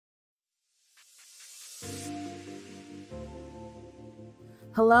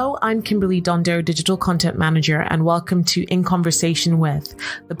Hello, I'm Kimberley Dondo, Digital Content Manager, and welcome to In Conversation With,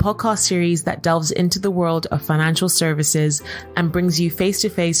 the podcast series that delves into the world of financial services and brings you face to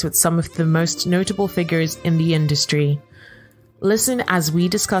face with some of the most notable figures in the industry. Listen as we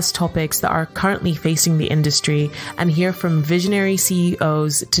discuss topics that are currently facing the industry and hear from visionary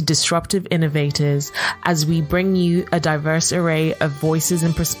CEOs to disruptive innovators as we bring you a diverse array of voices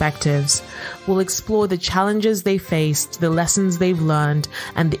and perspectives. We'll explore the challenges they faced, the lessons they've learned,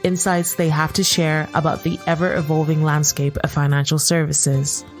 and the insights they have to share about the ever-evolving landscape of financial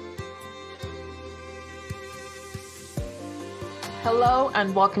services. Hello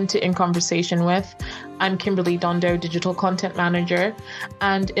and welcome to In Conversation With. I'm Kimberley Dondo, Digital Content Manager,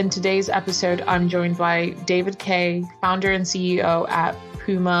 and in today's episode, I'm joined by David Kaye, founder and CEO at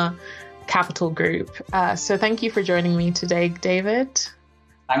Puma Capital Group. So thank you for joining me today, David.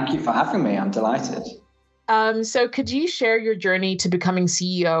 Thank you for having me. I'm delighted. So could you share your journey to becoming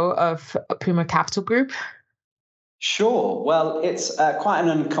CEO of Puma Capital Group? Sure. Well, it's quite an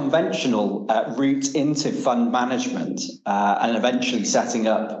unconventional route into fund management and eventually setting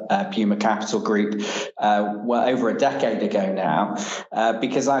up Puma Capital Group over a decade ago now,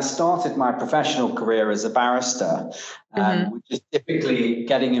 because I started my professional career as a barrister, which is typically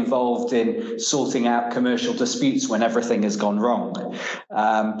getting involved in sorting out commercial disputes when everything has gone wrong.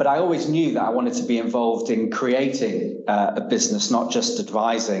 But I always knew that I wanted to be involved in creating a business, not just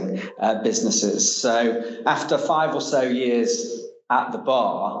advising businesses. So after 5 or so years at the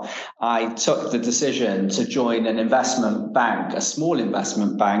bar, I took the decision to join an investment bank, a small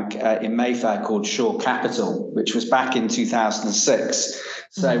investment bank in Mayfair called Shore Capital, which was back in 2006.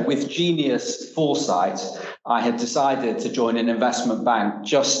 So with genius foresight, I had decided to join an investment bank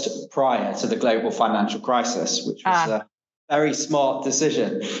just prior to the global financial crisis, which was a very smart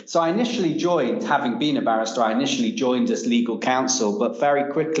decision. So I initially joined, having been a barrister, I initially joined as legal counsel, but very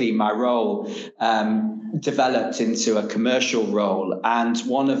quickly my role developed into a commercial role. And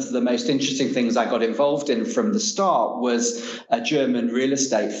one of the most interesting things I got involved in from the start was a German real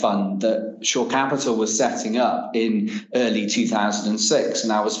estate fund that Shore Capital was setting up in early 2006.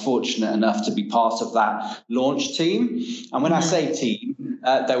 And I was fortunate enough to be part of that launch team. And when I say team,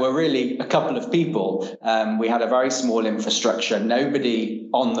 there were really a couple of people. We had a very small infrastructure, nobody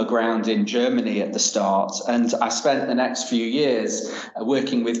on the ground in Germany at the start. And I spent the next few years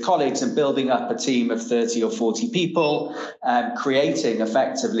working with colleagues and building up a team of 30 or 40 people, creating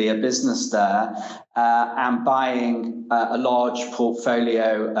effectively a business there and buying a large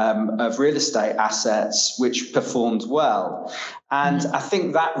portfolio of real estate assets, which performed well. And I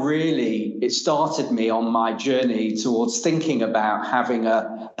think that really, it started me on my journey towards thinking about having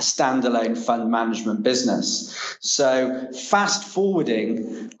a standalone fund management business. So fast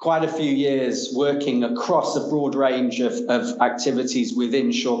forwarding quite a few years working across a broad range of activities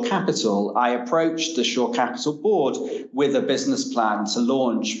within Shore Capital, I approached the Shore Capital board with a business plan to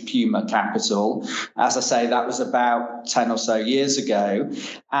launch Puma Capital. As I say, that was about 10 or so years ago.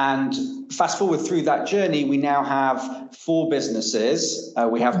 And fast forward through that journey, we now have 4 businesses.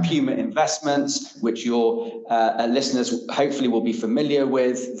 We have Puma Investments, which your listeners hopefully will be familiar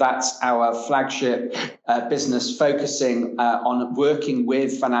with. That's our flagship business focusing on working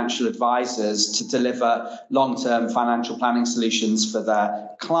with financial advisors to deliver long-term financial planning solutions for their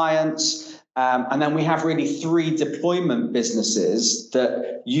clients. And then we have really 3 deployment businesses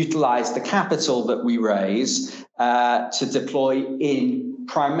that utilize the capital that we raise to deploy in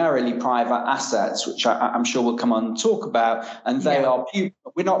primarily private assets, which I'm sure we'll come on and talk about. And they are,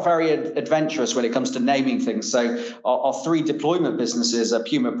 we're not very adventurous when it comes to naming things. So our 3 deployment businesses are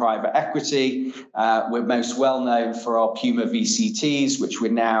Puma Private Equity. We're most well known for our Puma VCTs, which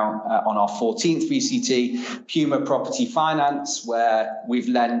we're now on our 14th VCT. Puma Property Finance, where we've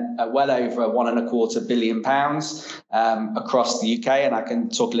lent well over £1.25 billion across the UK. And I can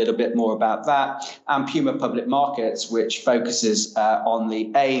talk a little bit more about that. And Puma Public Markets, which focuses on the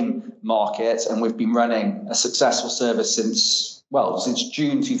AIM market, and we've been running a successful service since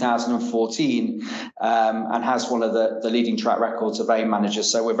June 2014, and has one of the leading track records of AIM managers.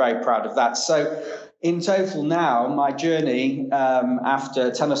 So we're very proud of that. So in total now, my journey,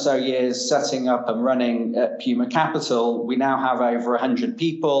 after 10 or so years setting up and running Puma Capital, we now have over 100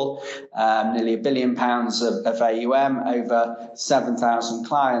 people, nearly £1 billion of AUM, over 7,000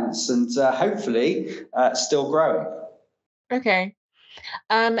 clients, and hopefully still growing. Okay.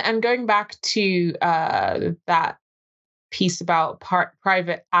 And going back to that piece about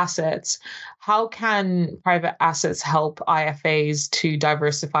private assets, how can private assets help IFAs to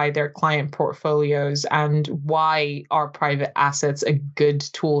diversify their client portfolios, and why are private assets a good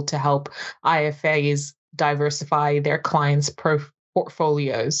tool to help IFAs diversify their clients'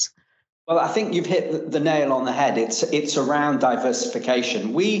 portfolios? Well, I think you've hit the nail on the head. It's around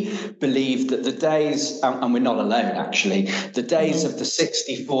diversification. We believe that the days, and we're not alone actually, the days of the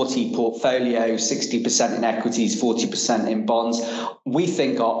 60-40 portfolio, 60% in equities, 40% in bonds, we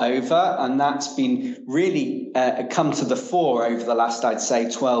think are over. And that's been really come to the fore over the last, I'd say,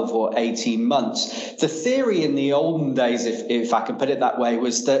 12 or 18 months. The theory in the olden days, if I can put it that way,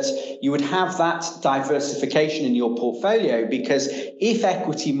 was that you would have that diversification in your portfolio because if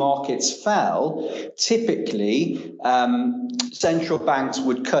equity markets fell, typically central banks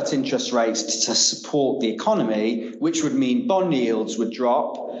would cut interest rates to support the economy, which would mean bond yields would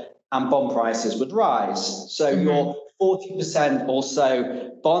drop and bond prices would rise. So your 40% or so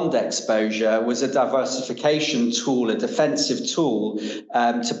bond exposure was a diversification tool, a defensive tool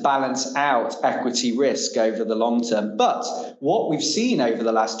to balance out equity risk over the long term. But what we've seen over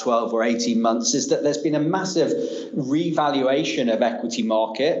the last 12 or 18 months is that there's been a massive revaluation of equity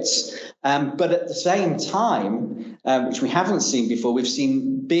markets. But at the same time, which we haven't seen before, we've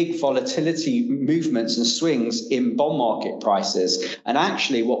seen big volatility movements and swings in bond market prices. And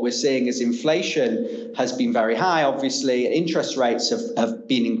actually what we're seeing is inflation has been very high. Obviously, interest rates have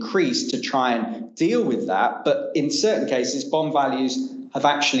been increased to try and deal with that. But in certain cases, bond values have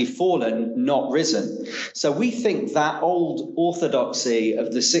actually fallen, not risen. So we think that old orthodoxy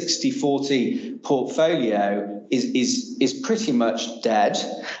of the 60-40 portfolio is pretty much dead.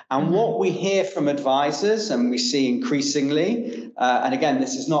 And what we hear from advisors, and we see increasingly, and again,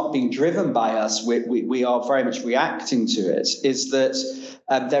 this is not being driven by us, we are very much reacting to it, is that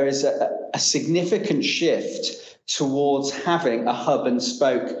there is a significant shift towards having a hub and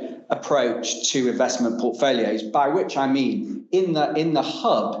spoke approach to investment portfolios, by which I mean in the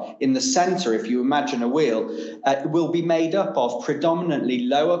hub, in the center, if you imagine a wheel, will be made up of predominantly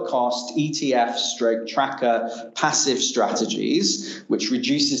lower cost ETF stroke tracker passive strategies, which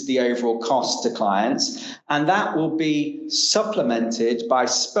reduces the overall cost to clients. And that will be supplemented by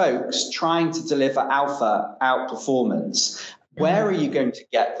spokes trying to deliver alpha outperformance. Where are you going to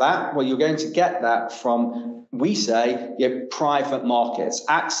get that? Well, you're going to get that from, we say, private markets,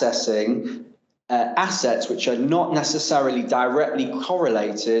 accessing assets which are not necessarily directly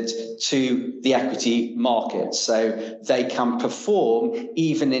correlated to the equity market. So they can perform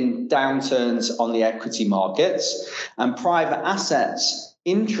even in downturns on the equity markets. And private assets,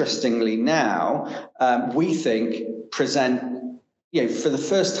 interestingly now, we think present, for the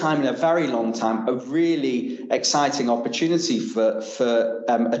first time in a very long time, a really exciting opportunity for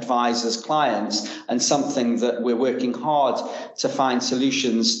advisors, clients, and something that we're working hard to find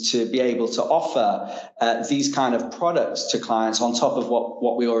solutions to be able to offer these kind of products to clients on top of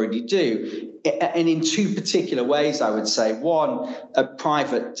what we already do. And in two particular ways, I would say. One, a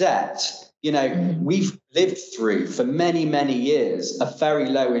private debt. We've lived through for many, many years a very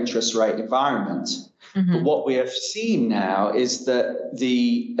low interest rate environment. But what we have seen now is that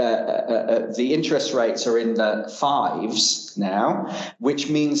the interest rates are in the fives now, which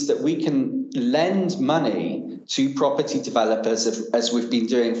means that we can lend money to property developers as we've been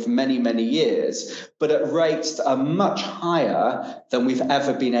doing for many, many years, but at rates that are much higher than we've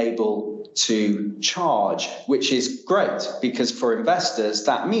ever been able to charge, which is great because for investors,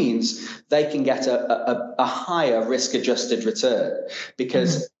 that means they can get a higher risk-adjusted return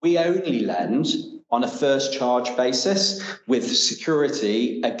because we only lend on a first charge basis with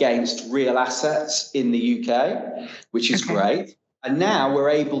security against real assets in the UK, which is great. And now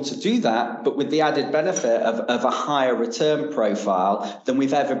we're able to do that, but with the added benefit of a higher return profile than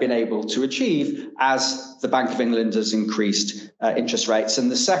we've ever been able to achieve as the Bank of England has increased interest rates.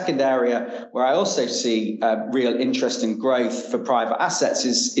 And the second area where I also see real interest and growth for private assets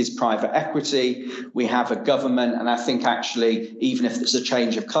is private equity. We have a government, and I think actually, even if there's a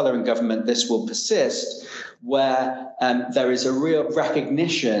change of colour in government, this will persist, where there is a real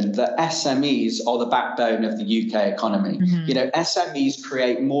recognition that SMEs are the backbone of the UK economy. SMEs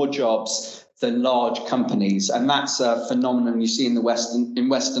create more jobs than large companies, and that's a phenomenon you see in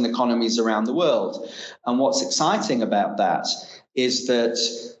Western economies around the world. And what's exciting about that is that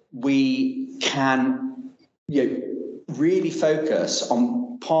we can really focus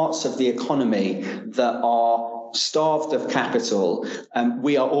on parts of the economy that are starved of capital.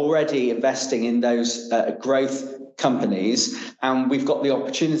 We are already investing in those growth companies, and we've got the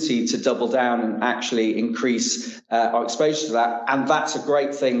opportunity to double down and actually increase our exposure to that. And that's a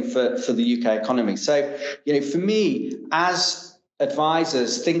great thing for the UK economy. So, for me, as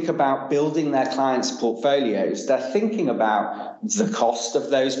advisors think about building their clients' portfolios, they're thinking about the cost of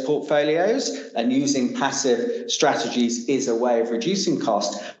those portfolios, and using passive strategies is a way of reducing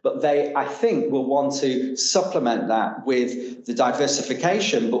cost. But they, I think, will want to supplement that with the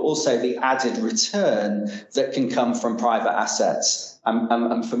diversification, but also the added return that can come from private assets.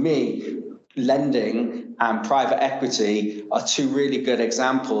 And for me, lending and private equity are two really good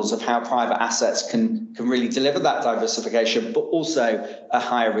examples of how private assets can really deliver that diversification, but also a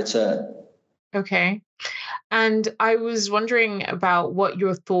higher return. Okay. And I was wondering about what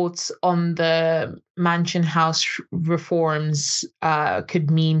your thoughts on the Mansion House reforms could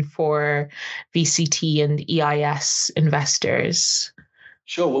mean for VCT and EIS investors.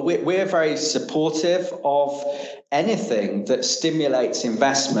 Sure. Well, we're very supportive of anything that stimulates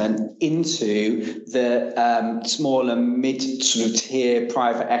investment into the small and mid-tier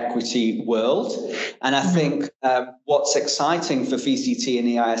private equity world. And I think what's exciting for VCT and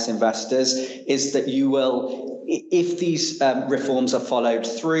EIS investors is that you will, if these reforms are followed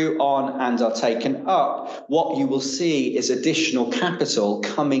through on and are taken up, what you will see is additional capital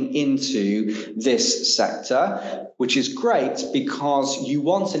coming into this sector, which is great because you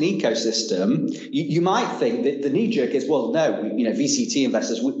want an ecosystem. You might think that the knee-jerk is, well, no, VCT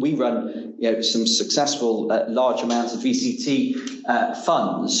investors, we run some successful large amounts of VCT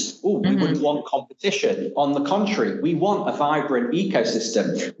funds. We wouldn't want competition. On the contrary, we want a vibrant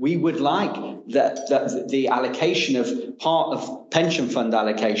ecosystem. We would like the allocation of part of pension fund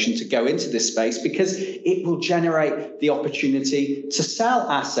allocation to go into this space, because it will generate the opportunity to sell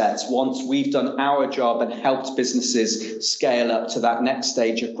assets once we've done our job and helped businesses scale up to that next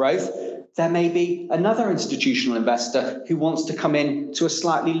stage of growth. There may be another institutional investor who wants to come in to a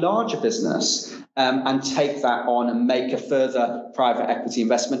slightly larger business and take that on and make a further private equity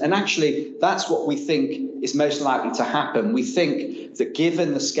investment. And actually, that's what we think is most likely to happen. We think that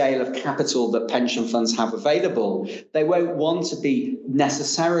given the scale of capital that pension funds have available, they won't want to be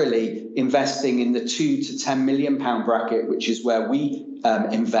necessarily investing in the £2 to £10 million bracket, which is where we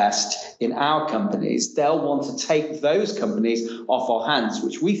invest in our companies. They'll want to take those companies off our hands,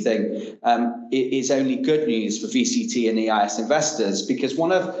 which we think is only good news for VCT and EIS investors, because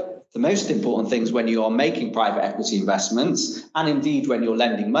one of the most important things when you are making private equity investments, and indeed when you're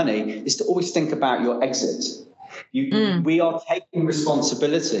lending money, is to always think about your exit. We are taking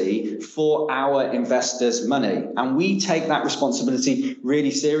responsibility for our investors' money, and we take that responsibility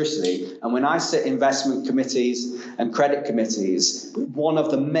really seriously. And when I sit investment committees and credit committees, one of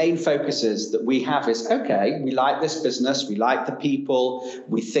the main focuses that we have is, okay, we like this business, we like the people,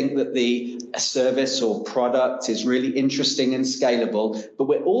 we think that the service or product is really interesting and scalable, but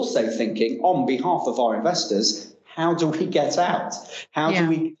we're also thinking on behalf of our investors, how do we get out? How do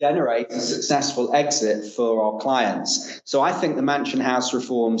we generate a successful exit for our clients? So I think the Mansion House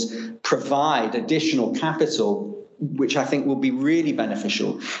reforms provide additional capital, which I think will be really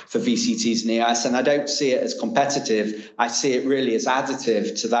beneficial for VCTs and EIS. And I don't see it as competitive. I see it really as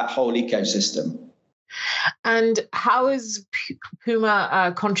additive to that whole ecosystem. And how is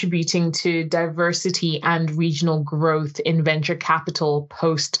Puma contributing to diversity and regional growth in venture capital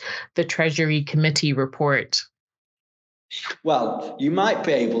post the Treasury Committee report? Well, you might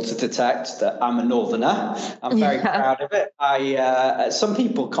be able to detect that I'm a northerner. I'm very proud of it. Some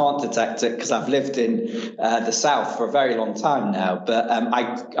people can't detect it because I've lived in the south for a very long time now. But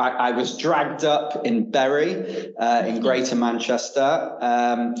I was dragged up in Bury in Greater Manchester,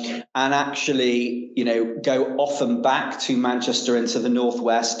 and actually, go off and back to Manchester into the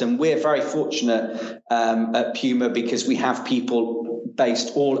northwest. And we're very fortunate at Puma because we have people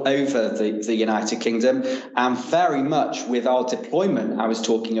based all over the United Kingdom, and very much with our deployment I was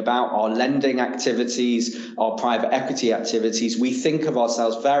talking about, our lending activities, our private equity activities, we think of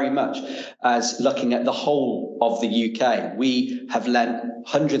ourselves very much as looking at the whole of the UK. We have lent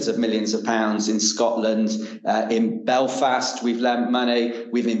hundreds of millions of pounds in Scotland, in Belfast, we've lent money,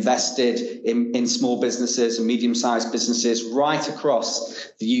 we've invested in small businesses and medium-sized businesses right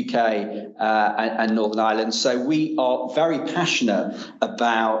across the UK and Northern Ireland. So we are very passionate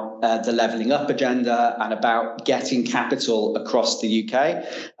about the levelling up agenda and about getting capital across the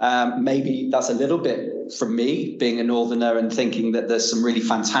UK. Maybe that's a little bit from me being a northerner and thinking that there's some really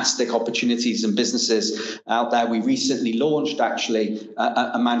fantastic opportunities and businesses out there. We recently launched actually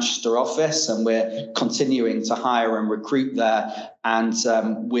a Manchester office, and we're continuing to hire and recruit there. And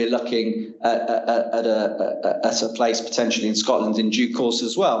we're looking at a place potentially in Scotland in due course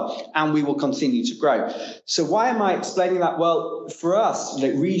as well. And we will continue to grow. So why am I explaining that? Well, for us,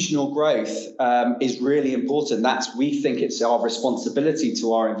 regional growth is really important. We think it's our responsibility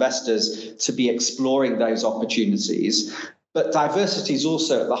to our investors to be exploring those opportunities. But diversity is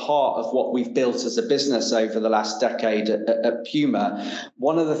also at the heart of what we've built as a business over the last decade at Puma.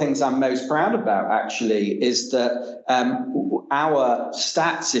 One of the things I'm most proud about, actually, is that our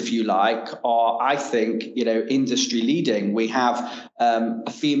stats, if you like, are, I think, industry leading. We have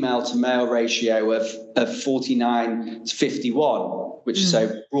a female to male ratio of 49 to 51, which is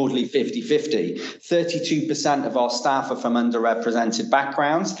so broadly 50-50. 32% of our staff are from underrepresented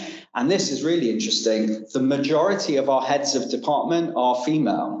backgrounds. And this is really interesting. The majority of our heads of department are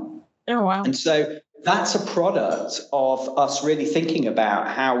female. Oh, wow. And so that's a product of us really thinking about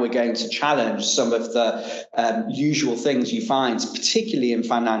how we're going to challenge some of the usual things you find, particularly in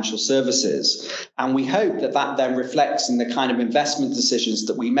financial services. And we hope that that then reflects in the kind of investment decisions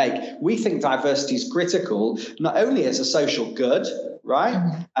that we make. We think diversity is critical, not only as a social good,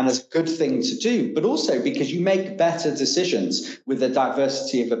 right? And as a good thing to do, but also because you make better decisions with a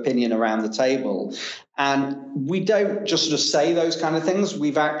diversity of opinion around the table. And we don't just sort of say those kind of things.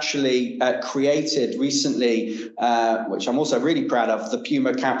 We've actually created recently, which I'm also really proud of, the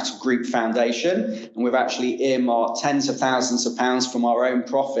Puma Capital Group Foundation. And we've actually earmarked tens of thousands of pounds from our own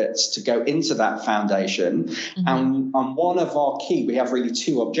profits to go into that foundation. And one of our key, we have really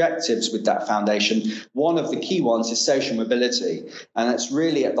two objectives with that foundation. One of the key ones is social mobility. And that's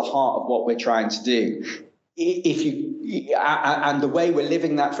really at the heart of what we're trying to do. And the way we're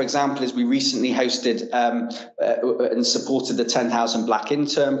living that, for example, is we recently hosted and supported the 10,000 Black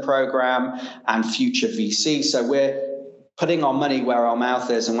Intern program and Future VC. So we're putting our money where our mouth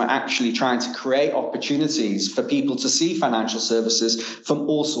is, and we're actually trying to create opportunities for people to see financial services from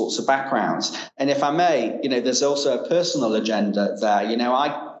all sorts of backgrounds. And if I may, there's also a personal agenda there.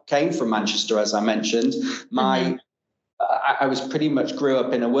 I came from Manchester, as I mentioned. I was pretty much grew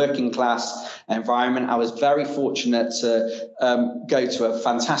up in a working class environment. I was very fortunate to go to a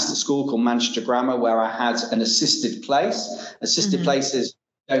fantastic school called Manchester Grammar, where I had an assisted place. Assisted places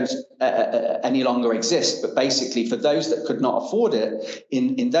don't any longer exist, but basically for those that could not afford it,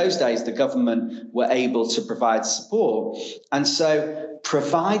 in those days, the government were able to provide support. And so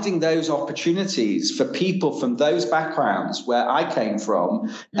providing those opportunities for people from those backgrounds where I came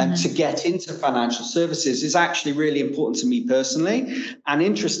from and to get into financial services is actually really important to me personally, and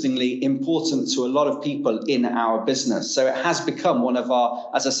interestingly important to a lot of people in our business. So it has become one of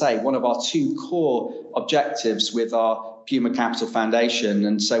our two core objectives with our Puma Capital Foundation.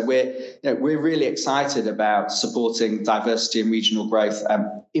 And so we're really excited about supporting diversity and regional growth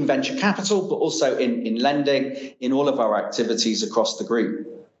in venture capital, but also in lending, in all of our activities across the group.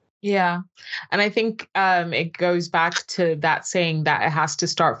 Yeah. And I think it goes back to that saying that it has to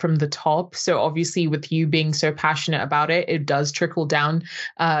start from the top. So obviously with you being so passionate about it, it does trickle down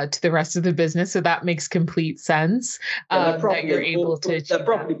to the rest of the business. So that makes complete sense that you're able to achieve. They're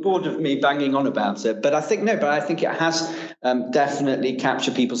probably bored of me banging on about it, but I think it has definitely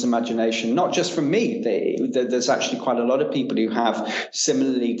captured people's imagination, not just from me. There's actually quite a lot of people who have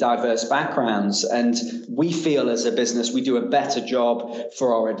similarly diverse backgrounds. And we feel as a business, we do a better job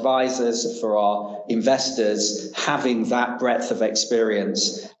for our advisors, for our investors, having that breadth of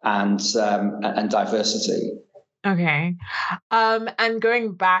experience and diversity. Okay. And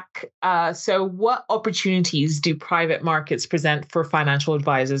going back, so what opportunities do private markets present for financial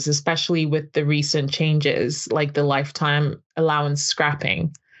advisors, especially with the recent changes like the lifetime allowance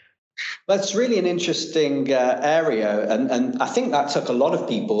scrapping? Well, it's really an interesting area, and I think that took a lot of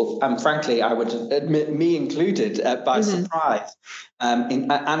people, and frankly, I would admit me included, by surprise.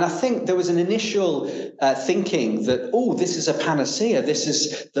 And I think there was an initial thinking that, this is a panacea. This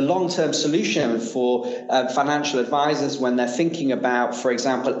is the long-term solution for financial advisors when they're thinking about, for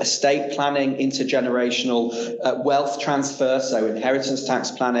example, estate planning, intergenerational wealth transfer, so inheritance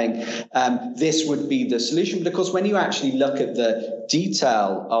tax planning. This would be the solution, because when you actually look at the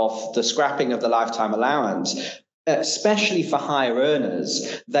detail of the scrapping of the lifetime allowance, especially for higher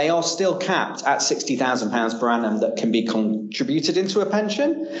earners, they are still capped at £60,000 per annum that can be contributed into a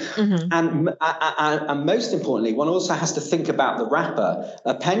pension. And most importantly, one also has to think about the wrapper.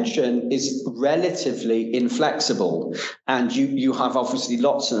 A pension is relatively inflexible, and you have obviously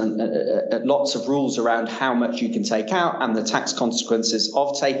lots of rules around how much you can take out and the tax consequences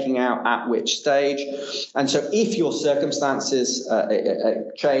of taking out at which stage. And so if your circumstances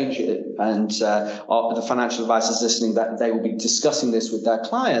change, and the financial advisors listening, that they will be discussing this with their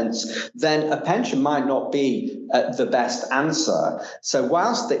clients, then a pension might not be the best answer. So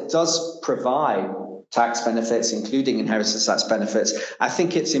whilst it does provide tax benefits, including inheritance tax benefits, I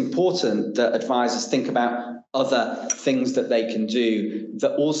think it's important that advisors think about other things that they can do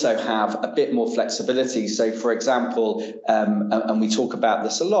that also have a bit more flexibility. So, for example, and we talk about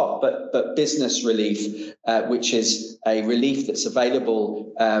this a lot, but business relief, which is a relief that's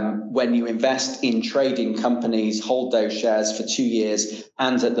available when you invest in trading companies, hold those shares for 2 years,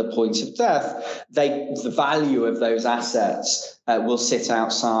 and at the point of death, the value of those assets will sit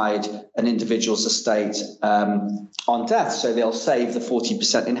outside an individual's estate on death. So they'll save the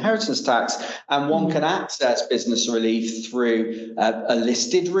 40% inheritance tax, and one can access business relief through a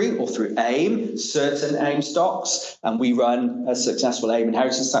listed route or through AIM, certain AIM stocks. And we run a successful AIM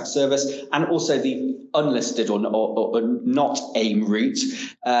inheritance tax service, and also the unlisted or not AIM route.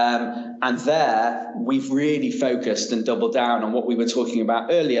 And there we've really focused and doubled down on what we were talking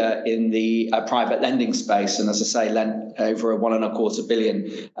about earlier in the private lending space. And as I say, lent over $1.25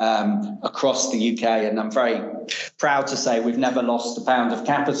 billion across the UK. And I'm very proud to say we've never lost a pound of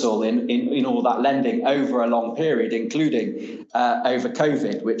capital in all that lending over a long period, including over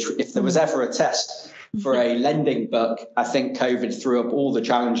COVID, which if there was ever a test for a lending book, I think COVID threw up all the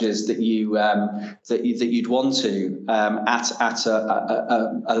challenges that you'd want to at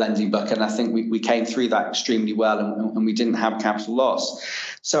a lending book, and I think we came through that extremely well, and we didn't have capital loss.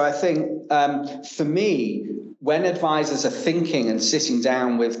 So I think for me, when advisors are thinking and sitting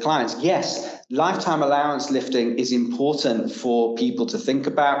down with clients, yes, lifetime allowance lifting is important for people to think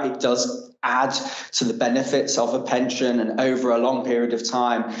about. It does add to the benefits of a pension, and over a long period of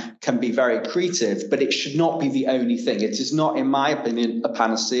time can be very accretive, but it should not be the only thing. It is not, in my opinion, a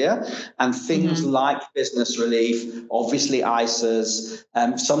panacea. And things like business relief, obviously ISAs,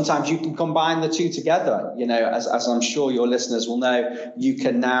 sometimes you can combine the two together. You know, as I'm sure your listeners will know, you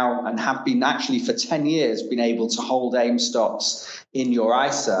can now, and have been actually for 10 years, been able to hold AIM stocks in your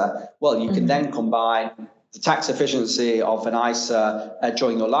ISA. Well, you can then combine the tax efficiency of an ISA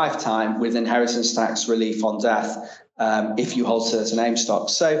during your lifetime with inheritance tax relief on death if you hold certain AIM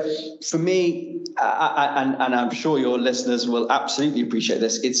stocks. So for me, and I'm sure your listeners will absolutely appreciate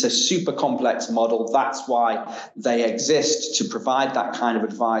this, it's a super complex model. That's why they exist, to provide that kind of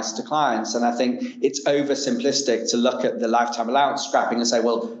advice to clients. And I think it's oversimplistic to look at the lifetime allowance scrapping and say,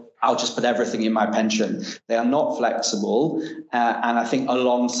 well, I'll just put everything in my pension. They are not flexible. And I think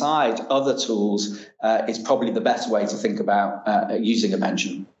alongside other tools is probably the best way to think about using a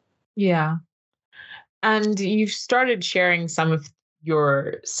pension. Yeah. And you've started sharing some of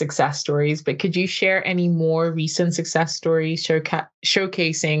your success stories, but could you share any more recent success stories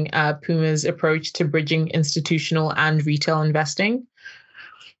showcasing Puma's approach to bridging institutional and retail investing?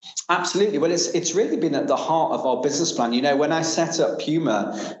 Absolutely. Well, it's really been at the heart of our business plan. You know, when I set up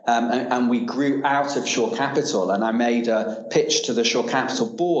Puma and we grew out of Shore Capital, and I made a pitch to the Shore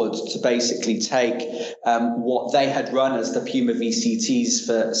Capital board to basically take what they had run as the Puma VCTs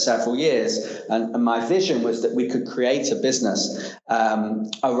for several years. And my vision was that we could create a business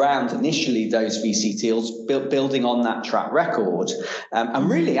around initially those VCTs, building on that track record, and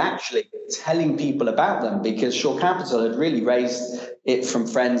really actually telling people about them, because Shore Capital had really raised it from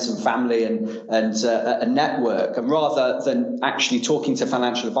friends and family and a network. And rather than actually talking to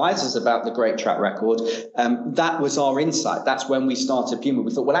financial advisors about the great track record, that was our insight. That's when we started Puma.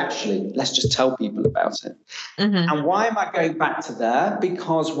 We thought, well, actually, let's just tell people about it. And why am I going back to there?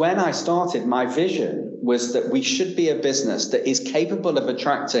 Because when I started, my vision was that we should be a business that is capable of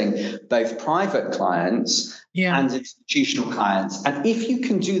attracting both private clients and institutional clients. And if you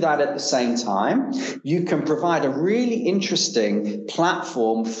can do that at the same time, you can provide a really interesting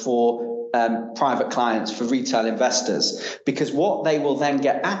platform for private clients, for retail investors, because what they will then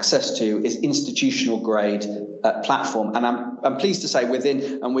get access to is institutional grade platform. And I'm pleased to say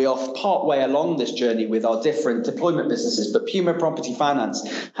and we are part way along this journey with our different deployment businesses, but Puma Property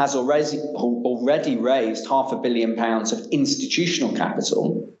Finance has already raised £500 million of institutional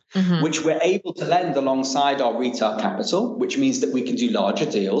capital, which we're able to lend alongside our retail capital, which means that we can do larger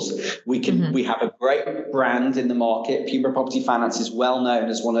deals. We have a great brand in the market. Puma Property Finance is well known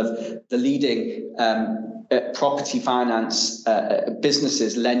as one of the leading property finance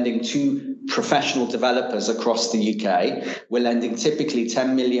businesses lending to professional developers across the UK. We're lending typically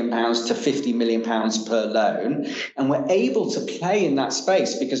 £10 million to £50 million per loan. And we're able to play in that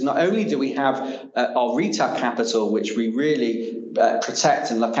space because not only do we have our retail capital, which we really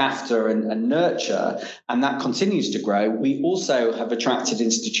protect and look after and nurture, and that continues to grow, we also have attracted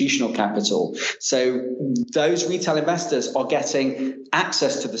institutional capital. So those retail investors are getting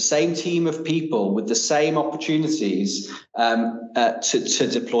access to the same team of people with the same opportunities to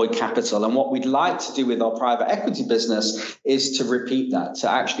deploy capital. And what we'd like to do with our private equity business is to repeat that, to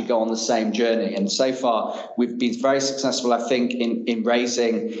actually go on the same journey. And so far, we've been very successful, I think, in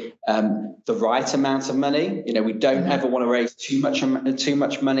raising the right amount of money. We don't ever want to raise too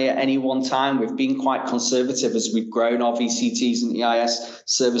much money at any one time. We've been quite conservative as we've grown our VCTs and EIS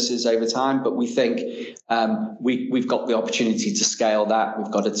services over time, but we think we've got the opportunity to scale that.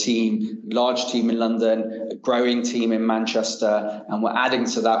 We've got a large team in London, a growing team in Manchester, and we're adding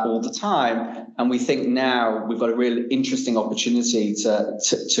to that all the time. And we think now we've got a really interesting opportunity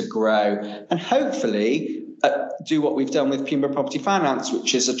to grow and hopefully do what we've done with Puma Property Finance,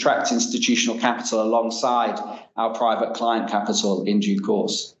 which is attract institutional capital alongside our private client capital in due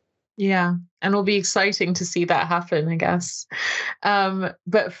course. Yeah, and it'll be exciting to see that happen, I guess.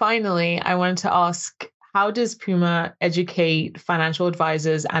 But finally, I wanted to ask, how does Puma educate financial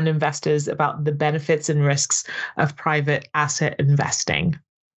advisors and investors about the benefits and risks of private asset investing?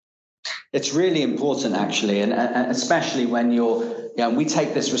 It's really important, actually, and especially when we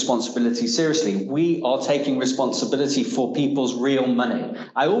take this responsibility seriously. We are taking responsibility for people's real money.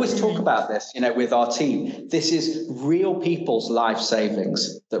 I always talk about this, with our team. This is real people's life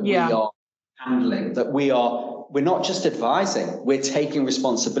savings that we are handling, that we're not just advising, we're taking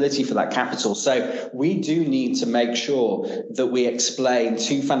responsibility for that capital. So we do need to make sure that we explain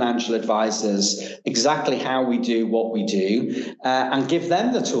to financial advisors exactly how we do what we do and give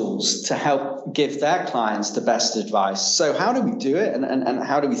them the tools to help give their clients the best advice. So how do we do it and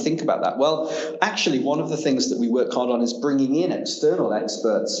how do we think about that? Well, actually, one of the things that we work hard on is bringing in external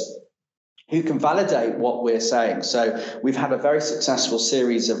experts who can validate what we're saying. So we've had a very successful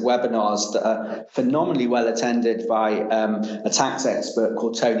series of webinars that are phenomenally well attended by a tax expert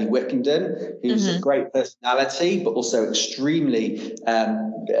called Tony Wickenden, who's a great personality, but also extremely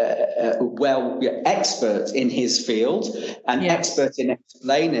expert in his field and expert in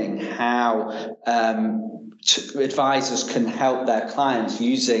explaining how advisors can help their clients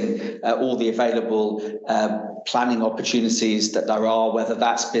using all the available planning opportunities that there are, whether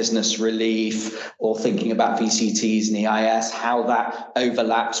that's business relief or thinking about VCTs and EIS, how that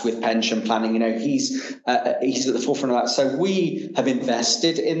overlaps with pension planning. He's at the forefront of that. So we have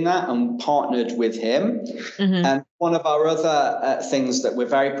invested in that and partnered with him. And one of our other things that we're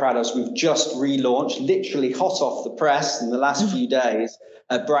very proud of is we've just relaunched, literally hot off the press in the last few days,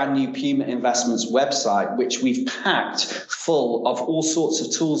 a brand new Puma Investments website, which we've packed full of all sorts of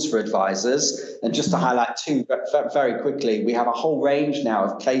tools for advisors. And just to highlight two very quickly, we have a whole range now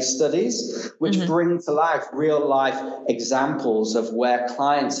of case studies, which bring to life real life examples of where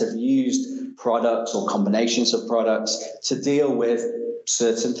clients have used products or combinations of products to deal with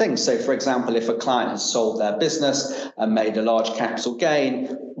certain things. So, for example, if a client has sold their business and made a large capital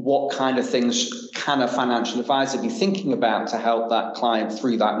gain, what kind of things can a financial advisor be thinking about to help that client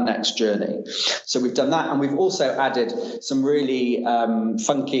through that next journey? So we've done that, and we've also added some really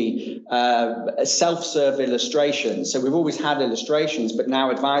funky self-serve illustrations. So we've always had illustrations, but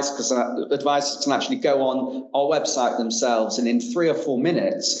now advisors can actually go on our website themselves and in 3 or 4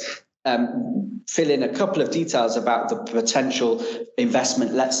 minutes fill in a couple of details about the potential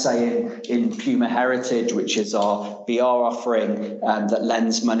investment, let's say in Puma Heritage, which is our BR offering that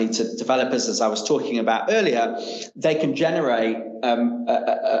lends money to developers, as I was talking about earlier. They can generate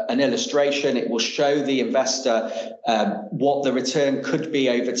an illustration. It will show the investor what the return could be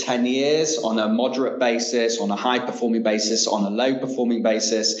over 10 years on a moderate basis, on a high-performing basis, on a low-performing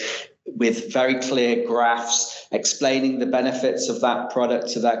basis, with very clear graphs explaining the benefits of that product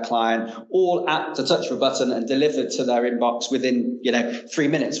to their client, all at the touch of a button and delivered to their inbox within 3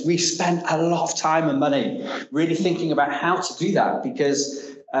 minutes. We've spent a lot of time and money really thinking about how to do that, because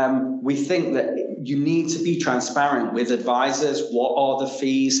we think that you need to be transparent with advisors. What are the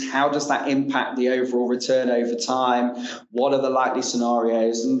fees? How does that impact the overall return over time? What are the likely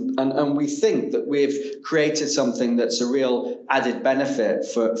scenarios? And we think that we've created something that's a real added benefit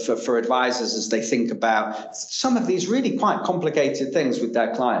for advisors as they think about some of these really quite complicated things with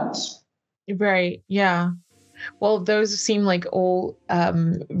their clients. Right. Yeah. Well, those seem like all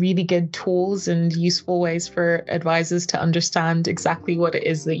really good tools and useful ways for advisors to understand exactly what it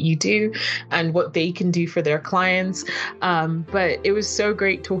is that you do and what they can do for their clients. But it was so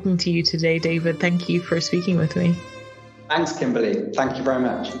great talking to you today, David. Thank you for speaking with me. Thanks, Kimberley. Thank you very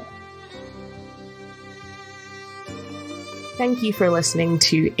much. thank you for listening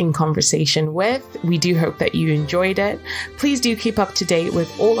to In Conversation With. We do hope that you enjoyed it. Please do keep up to date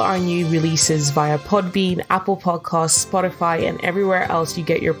with all our new releases via Podbean, Apple Podcasts, Spotify, and everywhere else you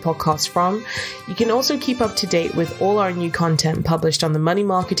get your podcasts from. You can also keep up to date with all our new content published on the Money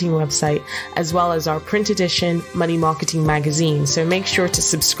Marketing website, as well as our print edition Money Marketing magazine. So make sure to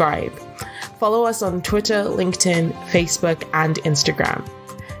subscribe. Follow us on Twitter, LinkedIn, Facebook, and Instagram.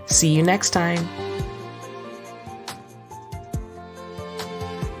 See you next time.